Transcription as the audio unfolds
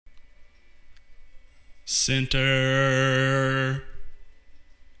center,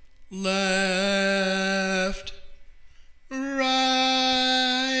 left,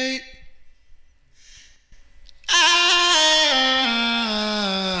 right.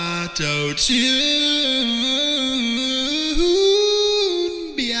 Auto-tune,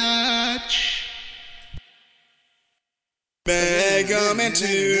 biatch. Mega Man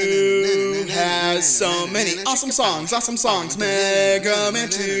 2 has so many awesome songs. Mega Man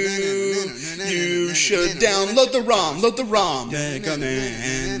 2, you should download the ROM, load the ROM. Mega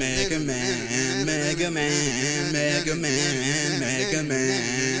Man, Mega Man, Mega Man, Mega Man, Mega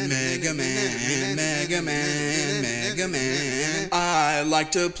Man, Mega Man, Mega Man, Mega Man. I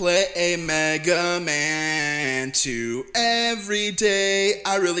like to play a Mega Man 2 every day.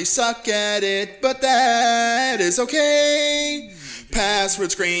 I really suck at it, but that is okay.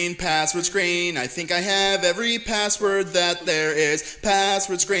 Password screen, I think I have every password that there is.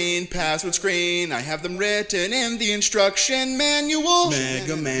 Password screen, I have them written in the instruction manual.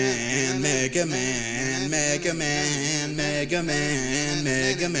 Mega Man, Mega Man, Mega Man, Mega Man,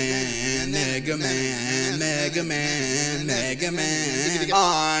 Mega Man, Mega Man, Mega Man, Mega Man.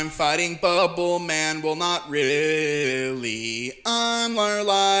 I'm fighting Bubble Man, well not really. I'm more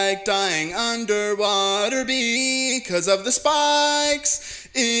like dying underwater because of the spikes.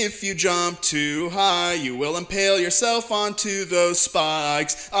 If you jump too high, you will impale yourself onto those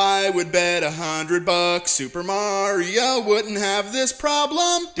spikes. I would bet $100 Super Mario wouldn't have this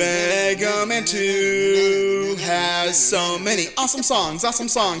problem. Mega Man 2 has so many awesome songs.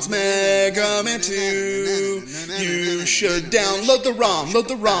 Mega Man 2, you should download the ROM, load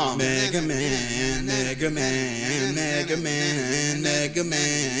the ROM. Mega Man, Mega Man, Mega Man, Mega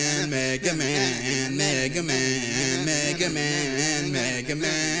Man, Mega Man, Mega Man, Mega Man, Mega Man.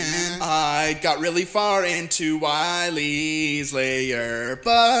 I got really far into Wily's lair,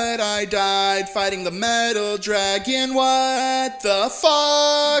 but I died fighting the metal dragon. What the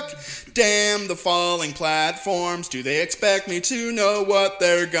fuck? Damn the falling platforms, do they expect me to know what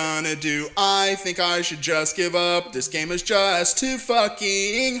they're gonna do? I think I should just give up, this game is just too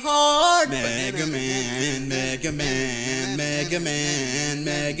fucking hard. Mega Man, Mega Man, Mega Man,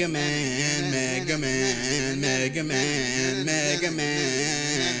 Mega Man, Mega Man, Mega Man, Mega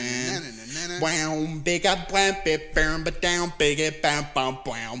Man. Wow, big up, wham, bit, burn, but down, big it, bam, bam,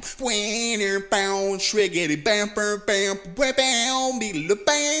 bam. Winner, bound, shriggity, bam, bam, bam, bam, bam, be the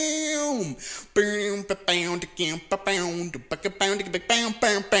bam. Boom, ba, bam, da, gam, ba, bam, da, ba, bam, da, bam,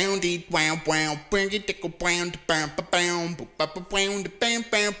 bam, bam, dee, wow, wow, bring it, tickle, bam, da, bam, ba, bam, ba, ba, bam, da, bam,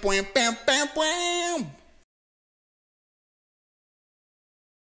 bam, bam, bam, bam, bam.